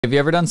Have you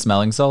ever done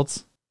smelling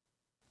salts?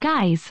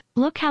 Guys,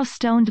 look how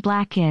stoned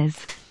Black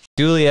is.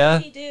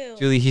 Julia,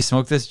 Julie, he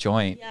smoked this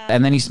joint. Yeah.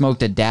 And then he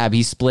smoked a dab.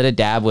 He split a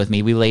dab with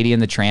me. We Lady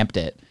and the Tramped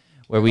it.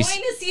 Where we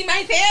going to see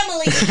my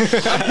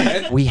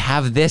family. We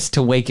have this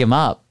to wake him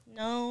up.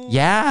 No.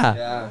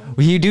 Yeah.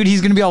 You dude,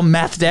 he's gonna be all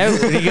methed out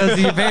when he goes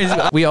to your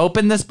parents. We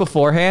opened this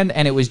beforehand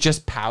and it was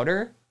just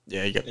powder.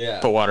 Yeah, you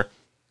get put water.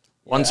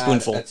 One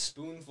spoonful. That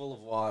spoonful of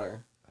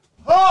water.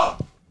 Oh!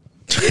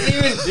 You didn't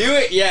even do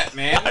it yet,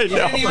 man. You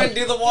didn't even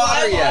do the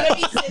water yet. I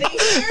want to be sitting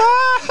here.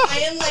 I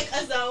am like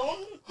a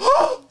zone.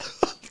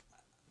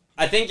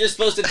 I think you're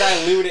supposed to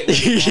dilute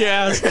it.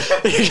 Yes.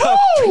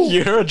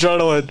 Your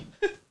adrenaline.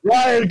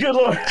 Ryan, good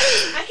lord.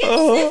 I can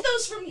sniff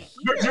those from here.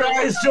 Your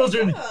eyes,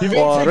 children. You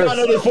may take on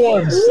other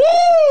forms.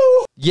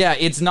 Yeah,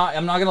 it's not,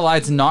 I'm not gonna lie,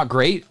 it's not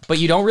great, but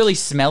you don't really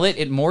smell it.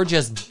 It more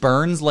just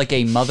burns like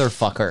a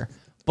motherfucker.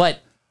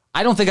 But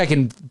I don't think I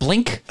can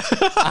blink.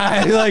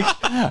 I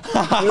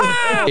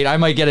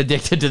might get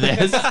addicted to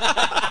this.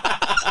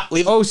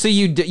 Oh, so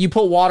you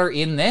put water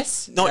in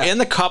this? No, in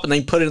the cup, and then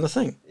you put it in the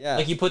thing. Yeah.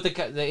 Like you put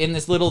the in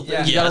this little.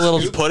 Yeah. You got a little.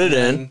 You put it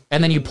in,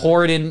 and then you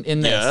pour it in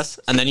this. Yes,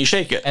 and then you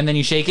shake it. And then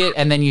you shake it,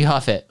 and then you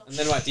huff it. And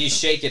then what? Do you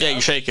shake it? Yeah,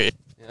 you shake it.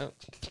 Yep.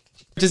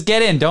 Just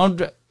get in.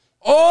 Don't.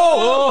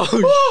 Oh!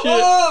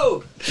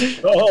 Oh!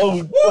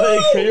 Oh,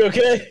 Blake, are you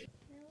okay?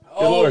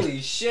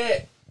 Holy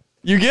shit!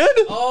 You good?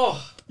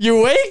 Oh! You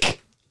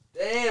awake?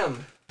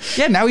 Damn!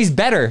 Yeah, now he's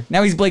better.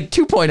 Now he's Blake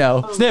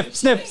 2.0. Oh, sniff,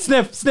 sniff,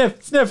 sniff,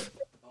 sniff, sniff.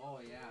 Oh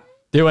yeah.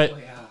 Do it. Oh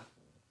yeah.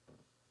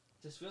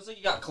 Just feels like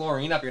you got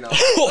chlorine up your nose.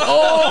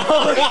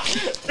 Oh!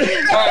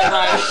 Alright,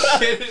 Ryan,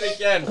 get it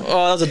again.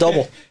 Oh, that was a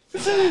double.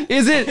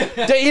 Is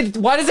it?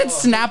 Why does it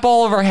snap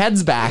all of our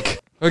heads back?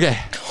 Okay,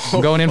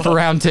 I'm going in for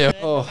round 2.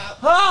 Oh.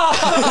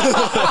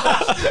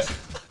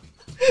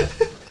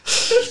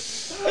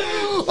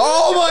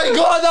 Oh my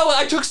god,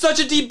 I took such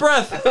a deep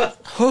breath.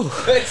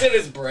 It's in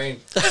his brain.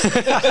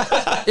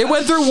 It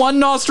went through one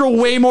nostril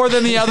way more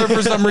than the other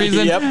for some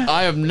reason. Yep.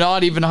 I am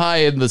not even high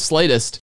in the slightest.